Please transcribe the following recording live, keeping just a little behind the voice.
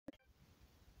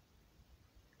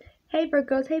Hey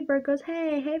Virgos, hey Virgos,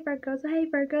 hey Virgos, hey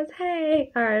Virgos, hey.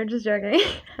 Alright, I'm just joking.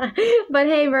 But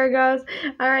hey Virgos.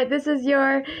 Alright, this is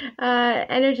your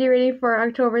energy reading for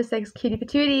October 6th, cutie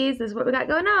patooties. This is what we got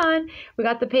going on. We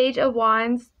got the Page of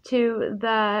Wands to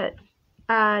the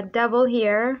Devil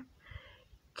here,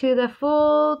 to the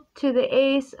Fool, to the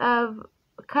Ace of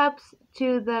Cups,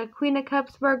 to the Queen of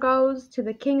Cups Virgos, to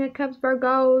the King of Cups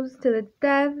Virgos, to the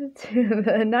Death, to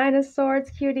the Nine of Swords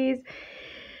cuties.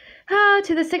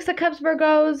 To the Six of Cups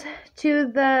Virgos,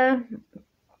 to the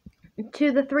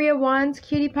Three of Wands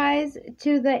cutie pies,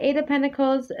 to the Eight of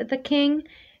Pentacles, the King,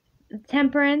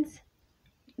 Temperance,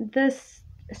 the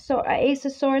Ace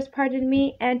of Swords, pardon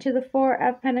me, and to the Four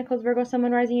of Pentacles, Virgo, Sun,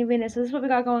 Rising, and Venus. So this is what we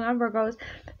got going on, Virgos.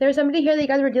 There's somebody here that you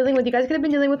guys were dealing with. You guys could have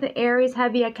been dealing with an Aries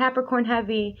heavy, a Capricorn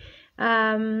heavy,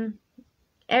 Aries,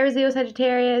 Leo,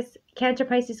 Sagittarius, Cancer,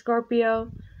 Pisces,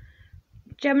 Scorpio,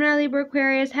 Gemini, Libra,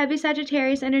 Aquarius, heavy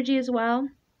Sagittarius energy as well,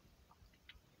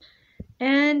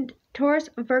 and Taurus,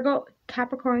 Virgo,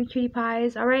 Capricorn, cutie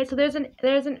pies. All right, so there's a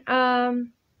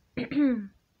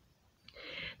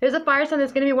fire sign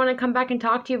that's going to be wanting to come back and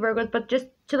talk to you, Virgos, but just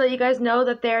to let you guys know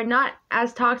that they're not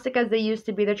as toxic as they used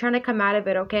to be. They're trying to come out of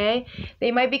it, okay?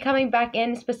 They might be coming back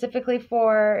in specifically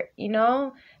for,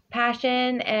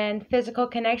 passion and physical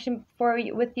connection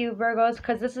with you, Virgos,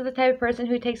 because this is the type of person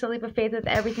who takes a leap of faith with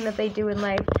everything that they do in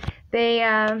life. They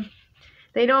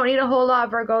don't need a whole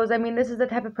lot, Virgos. I mean, this is the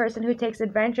type of person who takes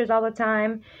adventures all the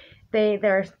time. They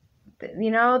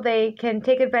can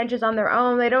take adventures on their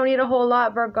own. They don't need a whole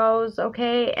lot, Virgos,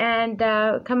 okay? And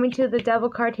coming to the Devil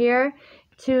card here,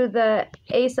 to the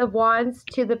Ace of Wands,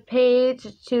 to the Page,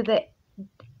 to the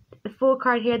Fool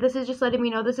card here. This is just letting me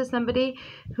know this is somebody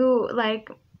who,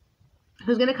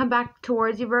 who's going to come back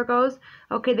towards you, Virgos.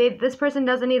 Okay, this person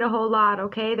doesn't need a whole lot,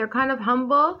 okay? They're kind of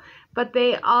humble, but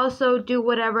they also do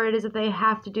whatever it is that they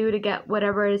have to do to get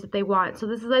whatever it is that they want. So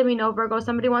this is letting me know, Virgo,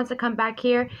 somebody wants to come back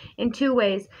here in two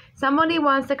ways. Somebody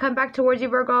wants to come back towards you,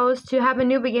 Virgos, to have a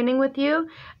new beginning with you,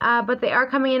 but they are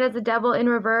coming in as the Devil in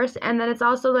reverse. And then it's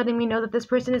also letting me know that this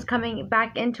person is coming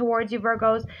back in towards you,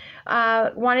 Virgos,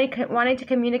 wanting to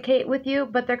communicate with you,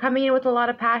 but they're coming in with a lot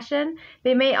of passion.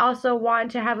 They may also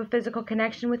want to have a physical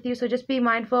connection with you, so just be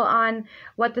mindful on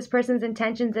what this person's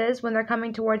intentions is when they're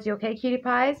coming towards you, okay, cutie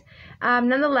pies?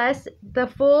 Nonetheless, the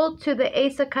Fool to the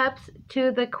Ace of Cups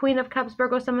to the Queen of Cups,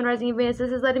 Virgo, Sun, Rising, and Venus,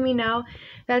 this is letting me know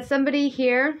that somebody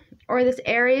here, or this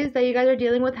Aries that you guys are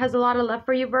dealing with, has a lot of love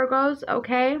for you, Virgos,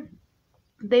 okay?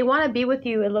 They want to be with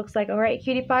you, it looks like, all right,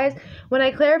 cutie pies? When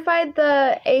I clarified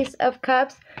the Ace of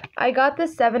Cups, I got the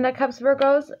Seven of Cups,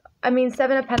 Virgos.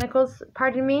 Seven of Pentacles,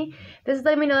 pardon me. This is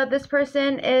letting me know that this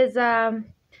person is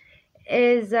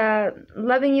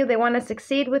loving you. They want to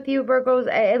succeed with you, Virgos.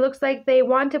 It looks like they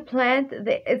want to plant.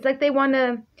 It's like they want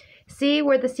to see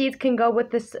where the seeds can go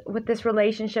with this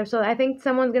relationship. So I think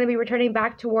someone's going to be returning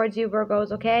back towards you,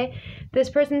 Virgos, okay? This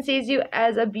person sees you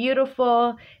as a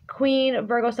beautiful queen,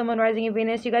 Virgo, Sun, Rising, and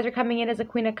Venus. You guys are coming in as a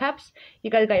Queen of Cups.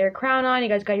 You guys got your crown on. You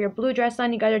guys got your blue dress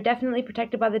on. You guys are definitely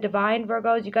protected by the divine,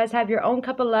 Virgos. You guys have your own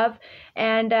cup of love,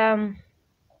 and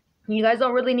you guys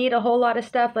don't really need a whole lot of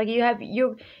stuff. Like you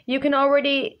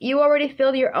already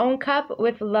filled your own cup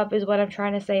with love is what I'm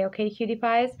trying to say, okay, cutie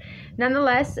pies?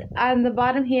 Nonetheless, on the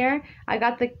bottom here, I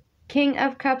got the King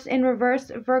of Cups in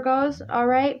reverse, Virgos, all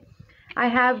right? I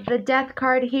have the Death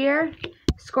card here,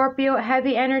 Scorpio,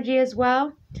 heavy energy as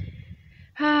well.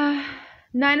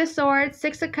 Nine of Swords,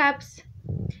 Six of Cups,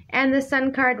 and the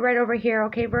Sun card right over here,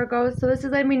 okay, Virgos? So this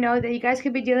is letting me know that you guys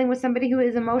could be dealing with somebody who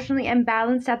is emotionally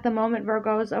imbalanced at the moment,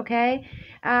 Virgos, okay?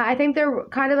 I think they're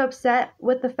kind of upset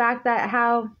with the fact that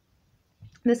how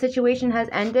the situation has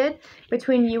ended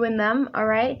between you and them, all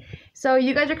right? So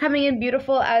you guys are coming in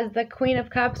beautiful as the Queen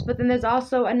of Cups, but then there's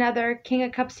also another King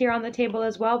of Cups here on the table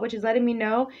as well, which is letting me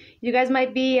know you guys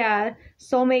might be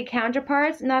soulmate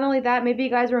counterparts. Not only that, maybe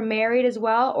you guys were married as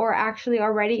well, or actually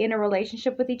already in a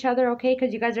relationship with each other, okay?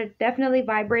 Because you guys are definitely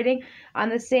vibrating on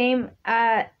the same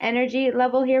energy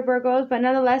level here, Virgos. But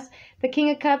nonetheless, the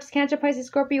King of Cups, Cancer, Pisces,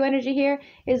 Scorpio energy here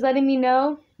is letting me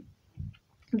know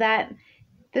that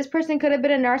this person could have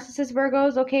been a narcissist,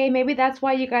 Virgos, okay? Maybe that's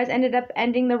why you guys ended up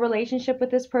ending the relationship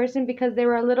with this person, because they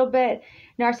were a little bit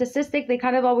narcissistic. They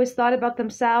kind of always thought about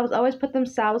themselves, always put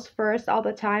themselves first all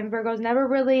the time, Virgos. Never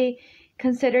really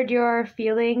considered your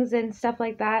feelings and stuff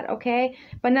like that, okay?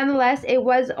 But nonetheless, it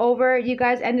was over. You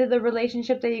guys ended the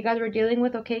relationship that you guys were dealing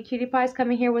with, okay? Cutie pies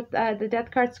coming here with the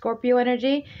Death card, Scorpio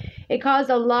energy. It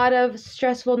caused a lot of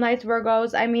stressful nights,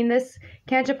 Virgos. This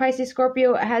Cancer, Pisces,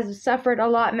 Scorpio has suffered a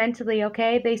lot mentally,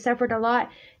 okay? They suffered a lot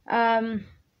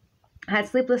had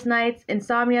sleepless nights,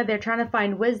 insomnia. They're trying to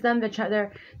find wisdom.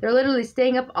 They're literally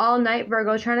staying up all night,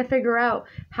 Virgo, trying to figure out,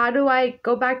 how do I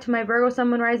go back to my Virgo Sun,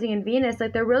 Moon, Rising, and Venus?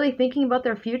 Like, they're really thinking about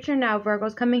their future now,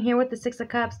 Virgos, coming here with the Six of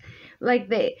Cups. Like,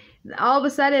 they, all of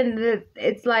a sudden,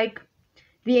 it's like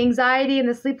the anxiety and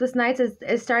the sleepless nights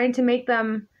is starting to make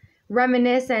them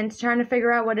reminisce and trying to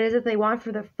figure out what it is that they want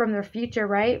from their future,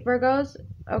 right, Virgos?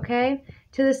 Okay.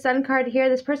 To the Sun card here,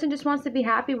 this person just wants to be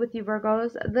happy with you,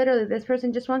 Virgos. Literally, this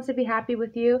person just wants to be happy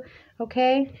with you,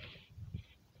 okay?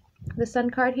 The Sun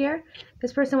card here,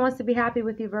 this person wants to be happy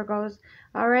with you, Virgos.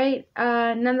 All right.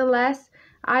 Nonetheless,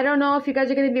 I don't know if you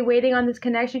guys are going to be waiting on this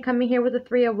connection coming here with the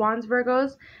Three of Wands,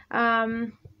 Virgos.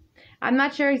 I'm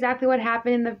not sure exactly what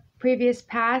happened in the previous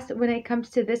past when it comes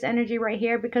to this energy right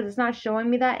here, because it's not showing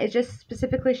me that. It's just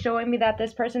specifically showing me that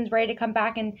this person's ready to come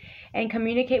back and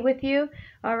communicate with you.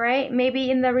 All right,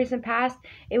 maybe in the recent past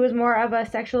it was more of a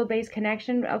sexual based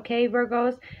connection, okay,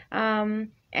 Virgos,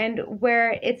 and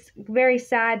where it's very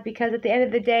sad, because at the end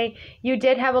of the day, you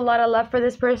did have a lot of love for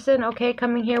this person, okay,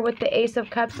 coming here with the Ace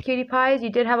of Cups, cutie pies. You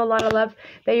did have a lot of love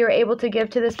that you were able to give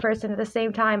to this person at the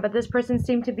same time, but this person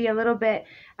seemed to be a little bit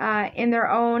in their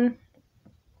own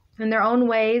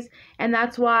ways, and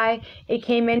that's why it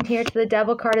came in here to the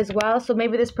Devil card as well. So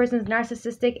maybe this person's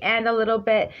narcissistic and a little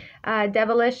bit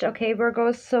devilish, okay,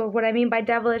 Virgos. So what I mean by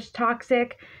devilish,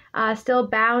 toxic, still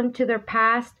bound to their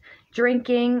past,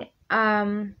 drinking,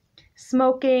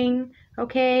 smoking,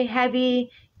 okay, heavy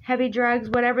drugs,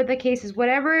 whatever the case is,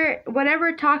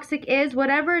 whatever toxic is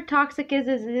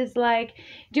like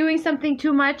doing something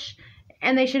too much,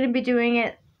 and they shouldn't be doing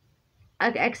it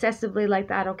excessively like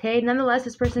that, okay? Nonetheless,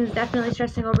 this person is definitely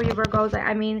stressing over you, Virgos.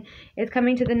 I mean, it's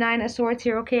coming to the Nine of Swords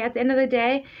here, okay? At the end of the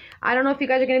day, I don't know if you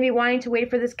guys are going to be wanting to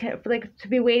wait for this,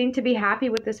 to be happy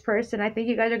with this person. I think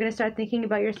you guys are going to start thinking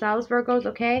about yourselves, Virgos,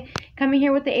 okay? Coming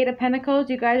here with the Eight of Pentacles,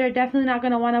 you guys are definitely not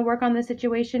going to want to work on this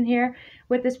situation here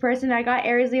with this person. I got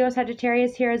Aries, Leo,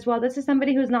 Sagittarius here as well. This is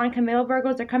somebody who's non-committal,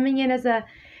 Virgos. They're coming in as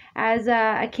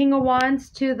a King of Wands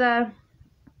to the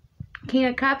King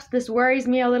of Cups. This worries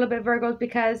me a little bit, Virgos,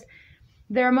 because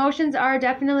their emotions are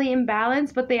definitely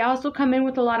imbalanced, but they also come in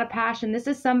with a lot of passion. This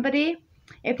is somebody,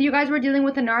 if you guys were dealing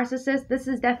with a narcissist, this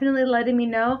is definitely letting me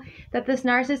know that this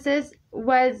narcissist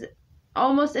was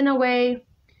almost in a way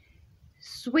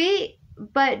sweet,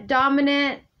 but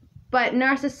dominant, but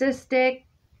narcissistic,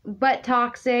 but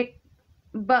toxic,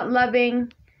 but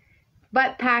loving,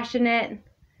 but passionate,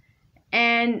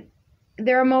 and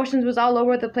their emotions was all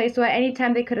over the place. So at any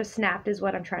time they could have snapped, is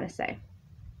what I'm trying to say.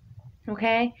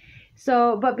 Okay,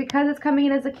 so but because it's coming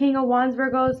in as a King of Wands,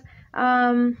 Virgos,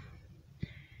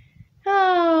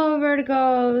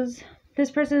 Virgos,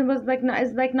 this person was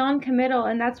is non-committal,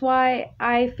 and that's why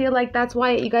I feel like that's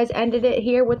why you guys ended it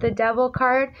here with the Devil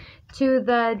card to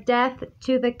the Death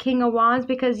to the King of Wands,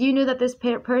 because you knew that this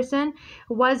person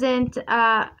wasn't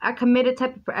a committal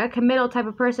type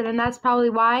of person, and that's probably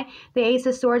why the Ace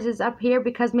of Swords is up here,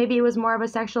 because maybe it was more of a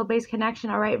sexual based connection.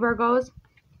 All right, Virgos.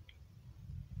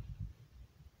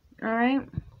 All right.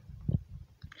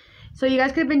 So you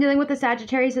guys could have been dealing with the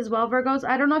Sagittarius as well, Virgos.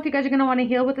 I don't know if you guys are going to want to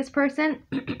heal with this person.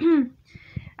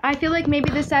 I feel like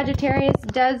maybe the Sagittarius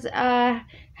does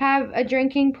have a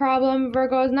drinking problem,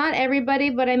 Virgos. Not everybody,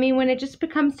 but I mean, when it just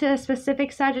becomes to a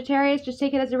specific Sagittarius, just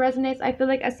take it as it resonates. I feel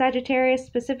like a Sagittarius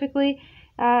specifically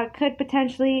could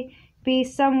potentially be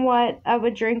somewhat of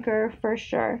a drinker for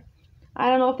sure. I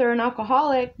don't know if they're an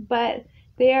alcoholic, but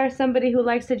they are somebody who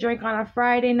likes to drink on a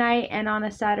Friday night and on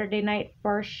a Saturday night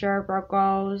for sure,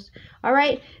 Virgos. All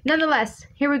right. Nonetheless,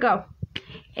 here we go.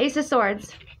 Ace of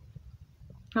Swords.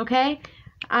 Okay.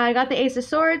 I got the Ace of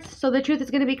Swords, so the truth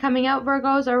is going to be coming out,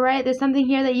 Virgos, all right? There's something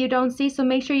here that you don't see, so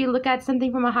make sure you look at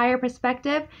something from a higher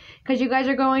perspective, because you guys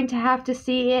are going to have to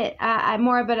see it at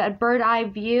more of a bird-eye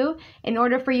view in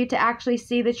order for you to actually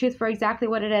see the truth for exactly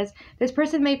what it is. This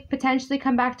person may potentially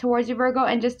come back towards you, Virgo,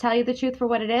 and just tell you the truth for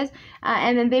what it is,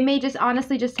 and then they may just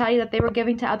honestly just tell you that they were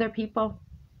giving to other people.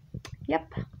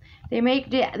 Yep.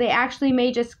 They actually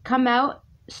may just come out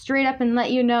straight up and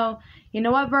let you know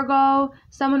what, Virgo,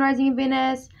 Sun, Moon, Rising,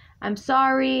 Venus, I'm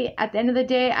sorry. At the end of the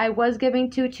day, I was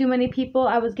giving to too many people.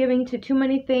 I was giving to too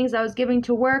many things. I was giving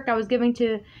to work. I was giving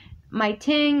to my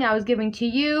ting. I was giving to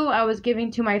you. I was giving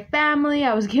to my family.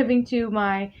 I was giving to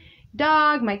my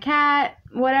dog, my cat,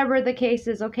 whatever the case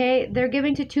is, okay? They're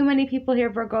giving to too many people here,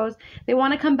 Virgos. They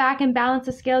want to come back and balance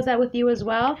the scales out with you as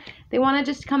well. They want to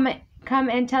just come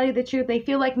and tell you the truth. They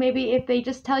feel like maybe if they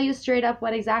just tell you straight up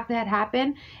what exactly had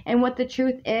happened and what the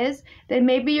truth is, then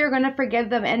maybe you're going to forgive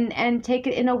them and take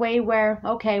it in a way where,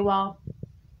 okay, well,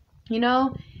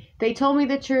 they told me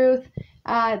the truth.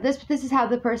 This is how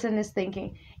the person is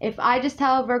thinking. If I just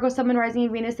tell Virgo, Sun, Moon, Rising,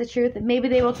 and Venus the truth, maybe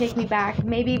they will take me back.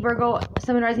 Maybe Virgo,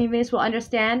 Sun, Moon, Rising, and Venus will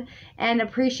understand and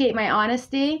appreciate my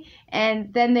honesty,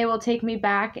 and then they will take me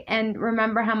back and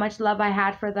remember how much love I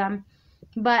had for them.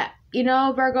 But, you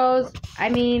know, Virgos, I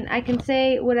mean, I can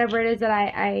say whatever it is that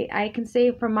I can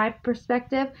say from my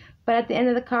perspective, but at the end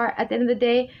of the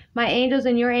day, my angels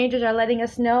and your angels are letting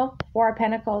us know, Four of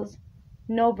Pentacles.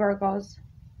 No, Virgos.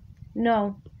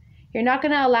 No. You're not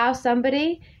going to allow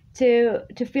somebody to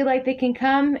feel like they can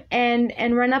come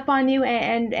and run up on you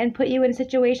and put you in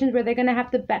situations where they're going to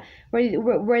have to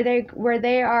where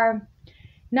they are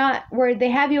not, where they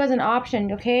have you as an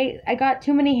option. Okay, I got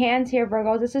too many hands here,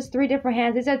 Virgos. This is 3 different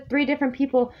hands. These are 3 different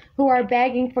people who are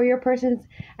begging for your person's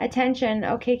attention.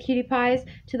 Okay, cutie pies.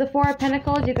 To the Four of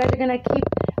Pentacles, you guys are going to keep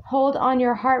hold on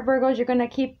your heart, Virgos. You're going to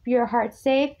keep your heart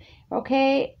safe.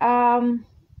 Okay,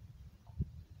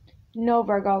 no,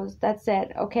 Virgos, that's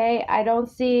it. Okay, I don't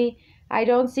see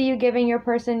you giving your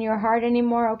person your heart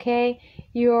anymore. Okay,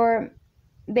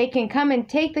 they can come and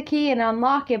take the key and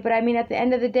unlock it, but I mean, at the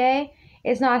end of the day,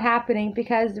 it's not happening,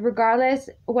 because regardless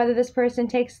whether this person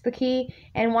takes the key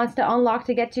and wants to unlock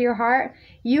to get to your heart,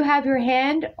 you have your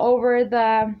hand over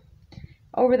the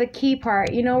key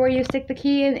part. You know where you stick the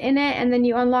key in it and then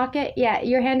you unlock it? Yeah,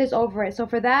 your hand is over it. So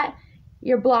for that,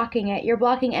 you're blocking it. You're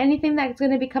blocking anything that's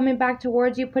going to be coming back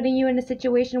towards you, putting you in a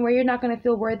situation where you're not going to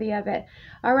feel worthy of it.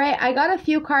 All right, I got a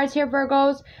few cards here,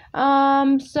 Virgos.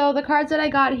 So the cards that I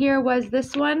got here was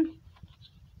this one.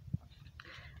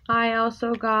 I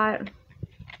also got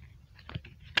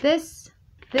this,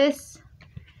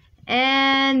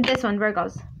 and this one,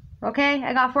 Virgos. Okay,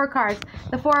 I got 4 cards.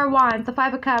 The 4 of Wands, the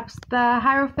 5 of Cups, the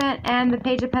Hierophant, and the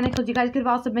Page of Pentacles. You guys could have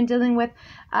also been dealing with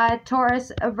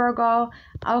Taurus, Virgo.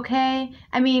 Okay,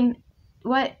 I mean,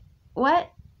 what?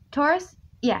 Taurus?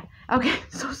 Yeah. Okay,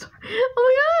 so sorry. Oh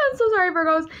my God, I'm so sorry,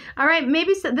 Virgos. All right,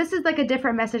 maybe this is like a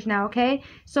different message now. Okay,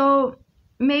 so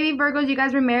maybe, Virgos, you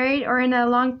guys were married or in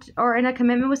a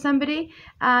commitment with somebody,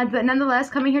 but nonetheless,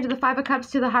 coming here to the 5 of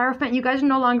Cups, to the Hierophant, you guys are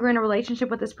no longer in a relationship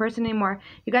with this person anymore.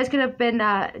 You guys could have been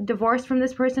divorced from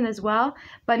this person as well,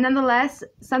 but nonetheless,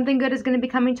 something good is going to be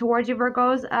coming towards you,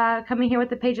 Virgos, coming here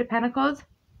with the Page of Pentacles.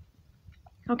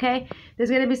 Okay, there's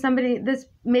going to be somebody,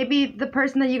 maybe the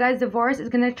person that you guys divorced is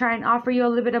going to try and offer you a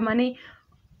little bit of money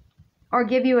or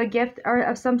give you a gift or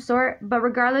of some sort, but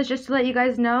regardless, just to let you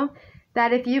guys know,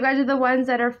 that if you guys are the ones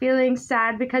that are feeling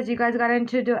sad because you guys got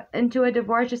into a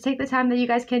divorce, just take the time that you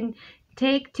guys can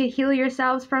take to heal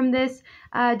yourselves from this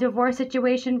divorce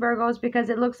situation, Virgos, because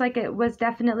it looks like it was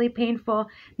definitely painful.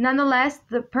 Nonetheless,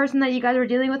 the person that you guys were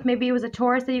dealing with, maybe it was a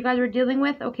Taurus that you guys were dealing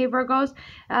with, okay, Virgos,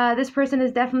 this person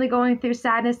is definitely going through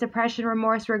sadness, depression,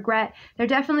 remorse, regret. They're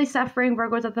definitely suffering,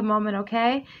 Virgos, at the moment,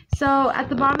 okay? So at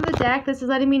the bottom of the deck, this is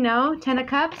letting me know, 10 of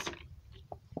Cups,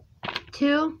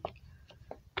 2,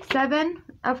 7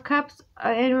 of Cups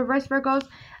in reverse, Virgos.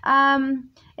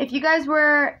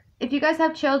 If you guys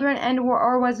have children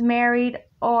or was married,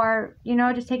 or, you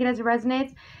know, just take it as it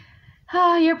resonates,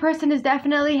 your person is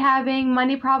definitely having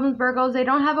money problems, Virgos. They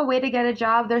don't have a way to get a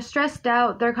job. They're stressed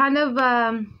out. They're kind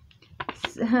of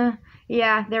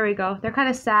yeah, there we go. They're kind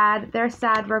of sad. They're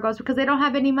sad, Virgos, because they don't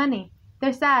have any money.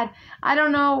 They're sad. I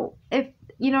don't know if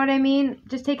you know what I mean?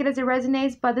 Just take it as it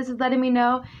resonates, but this is letting me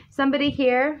know somebody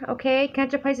here, okay,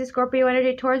 Cancer, Pisces, Scorpio,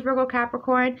 energy, Taurus, Virgo,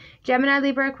 Capricorn, Gemini,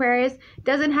 Libra, Aquarius,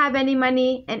 doesn't have any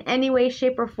money in any way,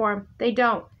 shape, or form. They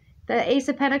don't. The Ace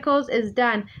of Pentacles is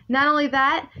done. Not only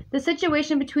that, the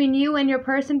situation between you and your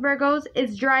person, Virgos,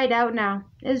 is dried out now.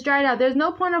 It's dried out. There's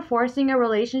no point of forcing a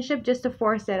relationship just to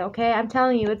force it, okay? I'm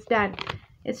telling you, it's done.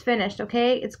 It's finished,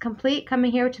 okay? It's complete.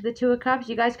 Coming here to the 2 of Cups.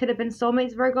 You guys could have been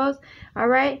soulmates, Virgos. All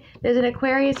right? There's an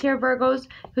Aquarius here, Virgos,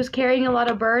 who's carrying a lot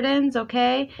of burdens,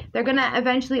 okay? They're going to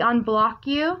eventually unblock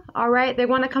you, all right? They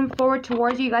want to come forward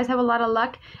towards you. You guys have a lot of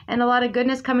luck and a lot of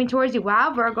goodness coming towards you.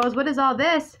 Wow, Virgos, what is all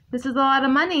this? This is a lot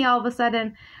of money all of a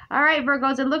sudden. All right,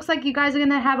 Virgos, it looks like you guys are going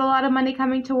to have a lot of money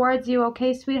coming towards you,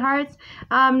 okay, sweethearts?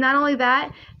 Not only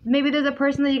that, maybe there's a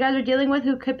person that you guys are dealing with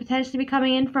who could potentially be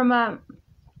coming in from a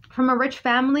rich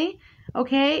family,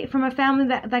 okay, from a family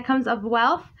that comes of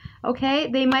wealth, okay.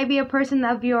 They might be a person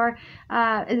of your,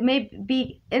 it may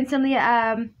be instantly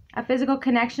a physical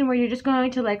connection where you're just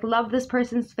going to like love this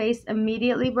person's face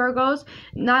immediately, Virgos.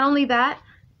 Not only that,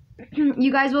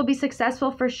 you guys will be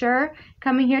successful for sure.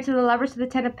 Coming here to the Lovers, to the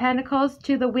 10 of Pentacles,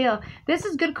 to the Wheel. This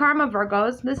is good karma,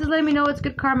 Virgos. This is letting me know it's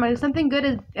good karma. Something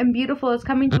good and beautiful is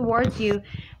coming towards you.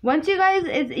 Once you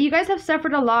guys have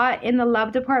suffered a lot in the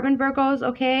love department, Virgos,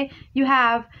 okay? You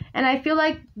have. And I feel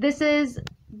like this is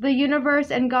the universe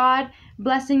and God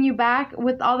blessing you back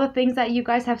with all the things that you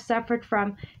guys have suffered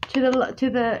from. To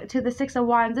the Six of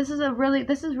Wands. This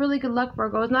is really good luck,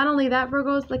 Virgos. Not only that,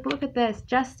 Virgos, like look at this,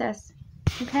 justice.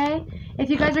 Okay? If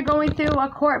you guys are going through a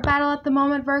court battle at the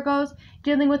moment, Virgos,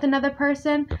 dealing with another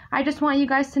person, I just want you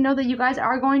guys to know that you guys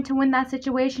are going to win that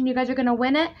situation. You guys are going to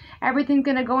win it. Everything's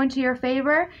going to go into your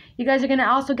favor. You guys are going to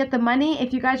also get the money.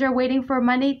 If you guys are waiting for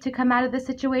money to come out of this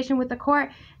situation with the court,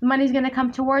 the money's going to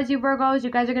come towards you, Virgos.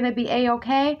 You guys are going to be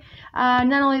A-okay.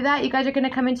 Not only that, you guys are going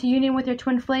to come into union with your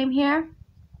twin flame here.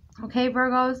 Okay,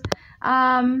 Virgos.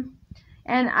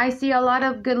 And I see a lot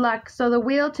of good luck. So the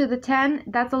wheel to the 10,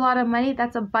 that's a lot of money.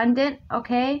 That's abundant,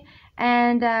 okay?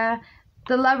 And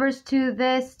the lovers to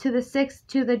this, to the 6,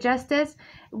 to the justice.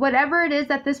 Whatever it is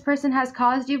that this person has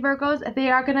caused you, Virgos,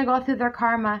 they are going to go through their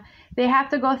karma. They have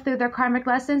to go through their karmic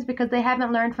lessons because they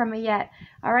haven't learned from it yet.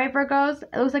 All right, Virgos?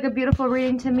 It looks like a beautiful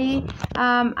reading to me.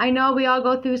 I know we all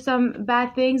go through some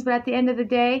bad things, but at the end of the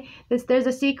day, there's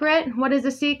a secret. What is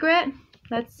the secret?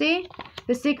 Let's see.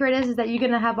 The secret is that you're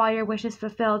going to have all your wishes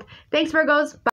fulfilled. Thanks, Virgos. Bye.